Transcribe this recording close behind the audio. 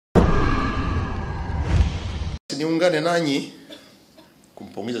Niungane nanyi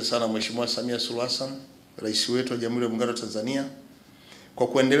kumpongeza sana Mheshimiwa Samia Suluhu Hassan, Rais wetu wa Jamhuri ya Muungano wa Tanzania, kwa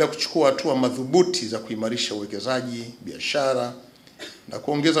kuendelea kuchukua hatua madhubuti za kuimarisha uwekezaji, biashara na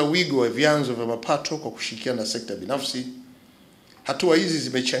kuongeza wigo wa vyanzo vya mapato kwa kushirikiana na sekta binafsi. Hatua hizi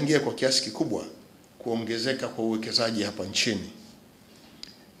zimechangia kwa kiasi kikubwa kuongezeka kwa uwekezaji hapa nchini,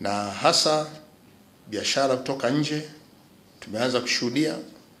 na hasa biashara kutoka nje. Tumeanza kushuhudia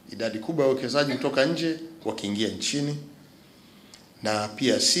idadi kubwa ya wawekezaji kutoka nje wakiingia nchini, na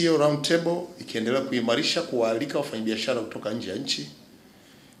pia CEO round table ikiendelea kuimarisha kuwaalika wafanyabiashara kutoka nje ya nchi.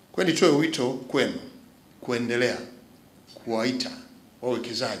 Kwa nitoe wito kwenu kuendelea kuwaita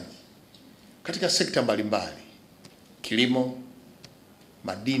wawekezaji katika sekta mbalimbali: kilimo,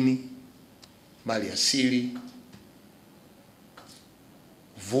 madini, mali asili,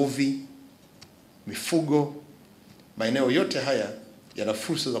 uvuvi, mifugo. Maeneo yote haya yana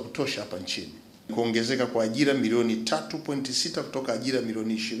fursa za kutosha hapa nchini. Kuongezeka kwa ajira milioni 3.6 kutoka ajira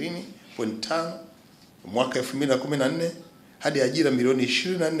milioni 20.5 mwaka 2014 hadi ajira milioni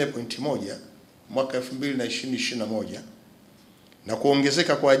 24.1 mwaka 2021, na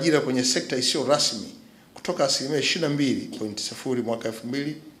kuongezeka kwa ajira kwenye sekta isiyo rasmi kutoka asilimia 22.0 mwaka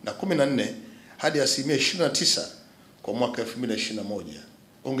 2014 hadi asilimia 29 kwa mwaka 2021.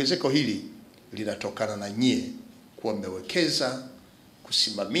 Ongezeko hili linatokana na nyie kuwa mmewekeza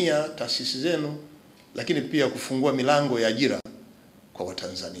kusimamia taasisi zenu, lakini pia kufungua milango ya ajira kwa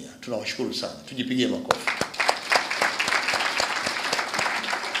Watanzania. Tunawashukuru sana, tujipigie makofi.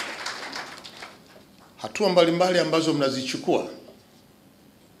 Hatua mbalimbali ambazo mnazichukua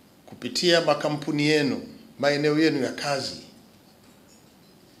kupitia makampuni yenu, maeneo yenu ya kazi,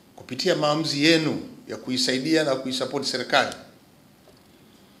 kupitia maamuzi yenu ya kuisaidia na kuisupport serikali.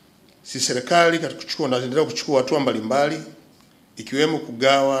 Si serikali inaendelea kuchukua hatua mbalimbali, ikiwemo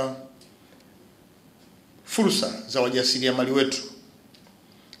kugawa fursa za wajasiriamali wetu,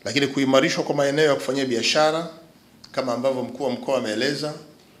 lakini kuimarishwa kwa maeneo ya kufanyia biashara kama ambavyo mkuu wa mkoa ameeleza.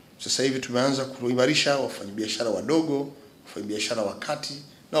 Sasa hivi tumeanza kuimarisha wafanyabiashara wadogo, wafanyabiashara wa kati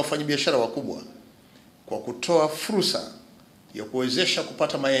na wafanyabiashara wakubwa kwa kutoa fursa ya kuwezesha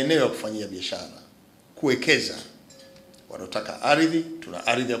kupata maeneo ya kufanyia biashara, kuwekeza. Wanaotaka ardhi, tuna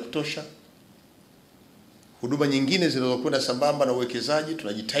ardhi ya kutosha. Huduma nyingine zinazokwenda sambamba na uwekezaji,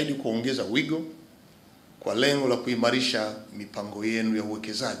 tunajitahidi kuongeza wigo kwa lengo la kuimarisha mipango yenu ya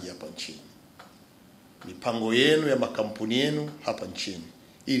uwekezaji hapa nchini, mipango yenu ya makampuni yenu hapa nchini,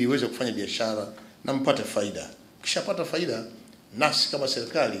 ili iweze kufanya biashara na mpate faida. Kishapata faida, nasi kama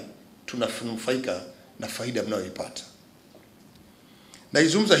serikali tunanufaika na faida mnayoipata.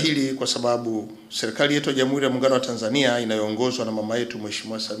 Naizungumza hili kwa sababu serikali yetu ya Jamhuri ya Muungano wa Tanzania inayoongozwa na mama yetu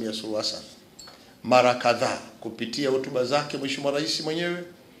Mheshimiwa Samia Suluhu Hassan, mara kadhaa kupitia hotuba zake, Mheshimiwa Rais mwenyewe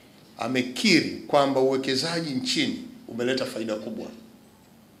amekiri kwamba uwekezaji nchini umeleta faida kubwa,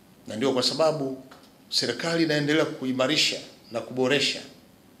 na ndio kwa sababu serikali inaendelea kuimarisha na kuboresha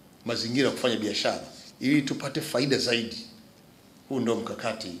mazingira ya kufanya biashara ili tupate faida zaidi. Huu ndio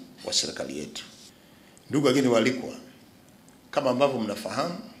mkakati wa serikali yetu. Ndugu wageni waalikwa, kama ambavyo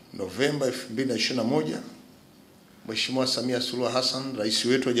mnafahamu, Novemba 2021 Mheshimiwa Samia Suluhu Hassan, Rais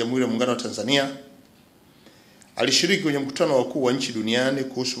wetu wa Jamhuri ya Muungano wa Tanzania, alishiriki kwenye mkutano wa wakuu wa nchi duniani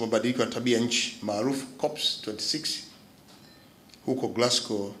kuhusu mabadiliko ya tabia nchi maarufu COP26 huko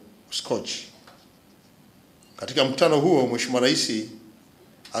Glasgow, Scotland. Katika mkutano huo, Mheshimiwa Rais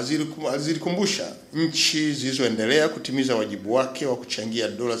azilikumbusha nchi zilizoendelea kutimiza wajibu wake wa kuchangia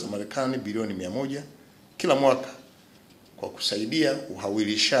dola za Marekani bilioni 100 kila mwaka kwa kusaidia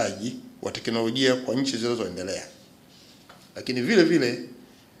uhawilishaji wa teknolojia kwa nchi zilizoendelea. Lakini vile vile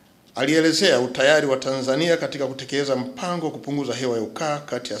alielezea utayari wa Tanzania katika kutekeleza mpango wa kupunguza hewa ya ukaa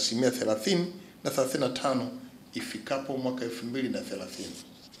kati ya 30% na 35% ifikapo mwaka 2030.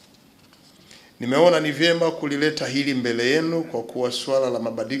 Nimeona ni vyema kulileta hili mbele yenu kwa kuwa swala la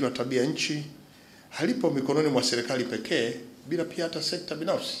mabadiliko ya tabia nchi halipo mikononi mwa serikali pekee, bila pia hata sekta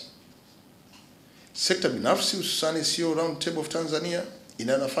binafsi. Sekta binafsi, hususani CEO round table of Tanzania,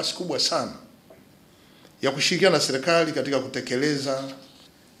 ina nafasi kubwa sana ya kushirikiana na serikali katika kutekeleza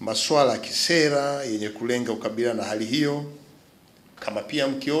masuala ya kisera yenye kulenga kukabiliana na hali hiyo. Kama pia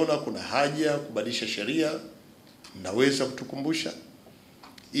mkiona kuna haja kubadilisha sheria, mnaweza kutukumbusha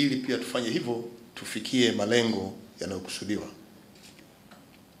ili pia tufanye hivyo, tufikie malengo yanayokusudiwa.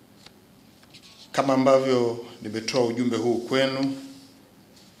 Kama ambavyo nimetoa ujumbe huu kwenu,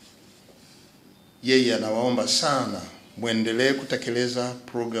 yeye anawaomba sana muendelee kutekeleza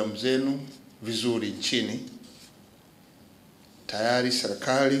programu zenu vizuri nchini. Tayari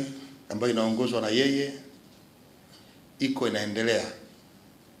serikali ambayo inaongozwa na yeye iko inaendelea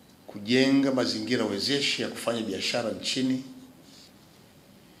kujenga mazingira wezeshi ya kufanya biashara nchini,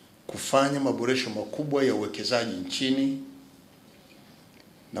 kufanya maboresho makubwa ya uwekezaji nchini,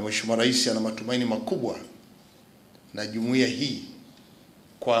 na Mheshimiwa Rais ana matumaini makubwa na jumuiya hii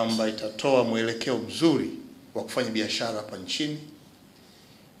kwamba itatoa mwelekeo mzuri wa kufanya biashara hapa nchini,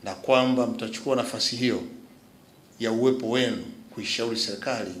 na kwamba mtachukua nafasi hiyo ya uwepo wenu kuishauri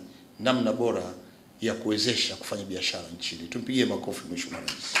serikali namna bora ya kuwezesha kufanya biashara nchini. Tumpigie makofi Mheshimiwa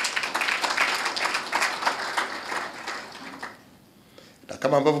Rais. Na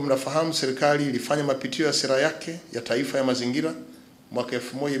kama ambavyo mnafahamu, serikali ilifanya mapitio ya sera yake ya taifa ya mazingira mwaka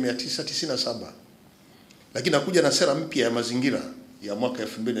 1997. Lakini nakuja na sera mpya ya mazingira ya mwaka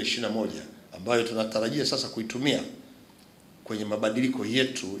 2021 ambayo tunatarajia sasa kuitumia kwenye mabadiliko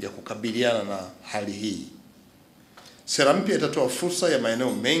yetu ya kukabiliana na hali hii. Sera mpya itatoa fursa ya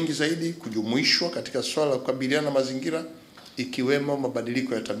maeneo mengi zaidi kujumuishwa katika swala la kukabiliana na mazingira, ikiwemo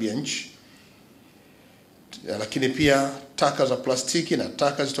mabadiliko ya tabia nchi, lakini pia taka za plastiki na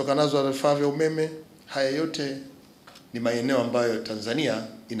taka zitokanazo na vifaa vya umeme. Haya yote ni maeneo ambayo Tanzania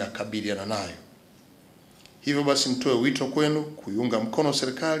inakabiliana nayo. Hivyo basi, nitoe wito kwenu kuiunga mkono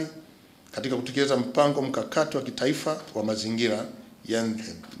serikali katika kutekeleza mpango mkakati wa kitaifa wa mazingira, yani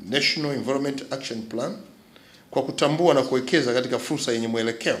National Environment Action Plan, kwa kutambua na kuwekeza katika fursa yenye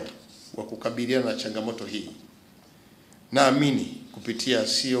mwelekeo wa kukabiliana na changamoto hii. Naamini kupitia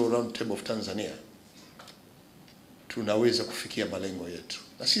CEO Roundtable of Tanzania tunaweza kufikia malengo yetu,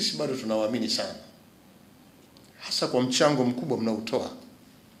 na sisi bado tunawaamini sana, hasa kwa mchango mkubwa mnaotoa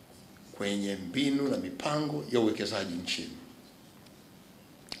kwenye mbinu na mipango ya uwekezaji nchini.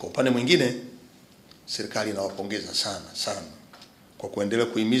 Kwa upande mwingine, serikali inawapongeza sana kwa kuendelea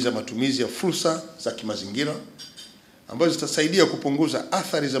kuhimiza matumizi ya fursa za kimazingira ambazo zitasaidia kupunguza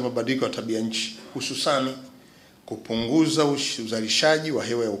athari za mabadiliko ya tabia nchi, hususani kupunguza uzalishaji wa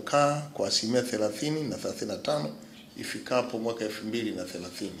hewa ya ukaa kwa 30% na 35% ifikapo mwaka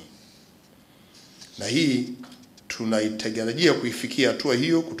 2030. Na hii tunaitarajia kuifikia hatua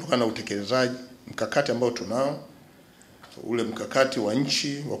hiyo kutokana na utekelezaji mkakati ambao tunao, ule mkakati wa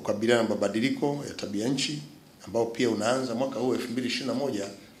nchi wa kukabiliana na mabadiliko ya tabia nchi ambao pia unaanza mwaka huu 2021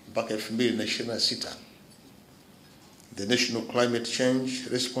 mpaka 2026, the National Climate Change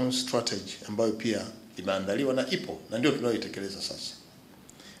Response Strategy, ambayo pia imeandaliwa na ipo na ndio tunayoitekeleza sasa.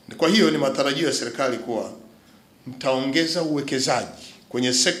 Kwa hiyo ni matarajio ya serikali kuwa mtaongeza uwekezaji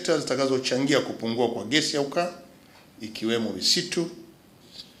kwenye sekta zitakazochangia kupungua kwa gesi ya ukaa, ikiwemo misitu,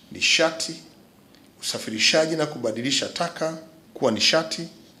 nishati, usafirishaji na kubadilisha taka kuwa nishati,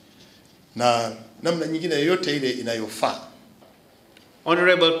 na namna nyingine yoyote ile inayofaa.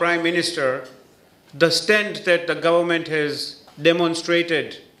 Honorable Prime Minister, the stand that the government has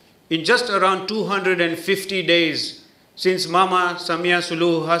demonstrated in just around 250 days since Mama Samia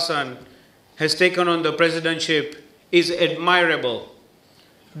Suluhu Hassan has taken on the presidency is admirable.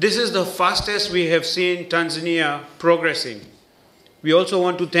 This is the fastest we have seen Tanzania progressing. We also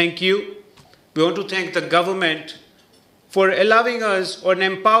want to thank you. We want to thank the government for allowing us or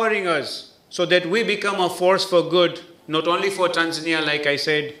empowering us so that we become a force for good, not only for Tanzania, like I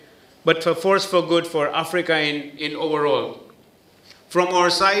said, but a force for good for Africa in overall. From our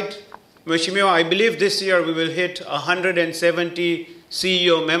side, Mheshimiwa, I believe this year we will hit 170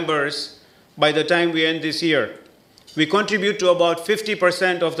 CEO members by the time we end this year. We contribute to about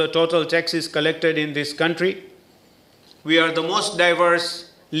 50% of the total taxes collected in this country. We are the most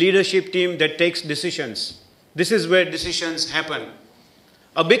diverse leadership team that takes decisions. This is where decisions happen.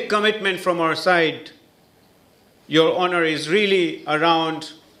 A big commitment from our side, Your Honor, is really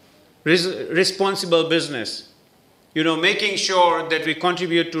around responsible business. You know, making sure that we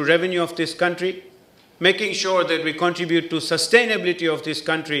contribute to revenue of this country, making sure that we contribute to sustainability of this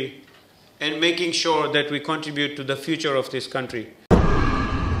country, and making sure that we contribute to the future of this country.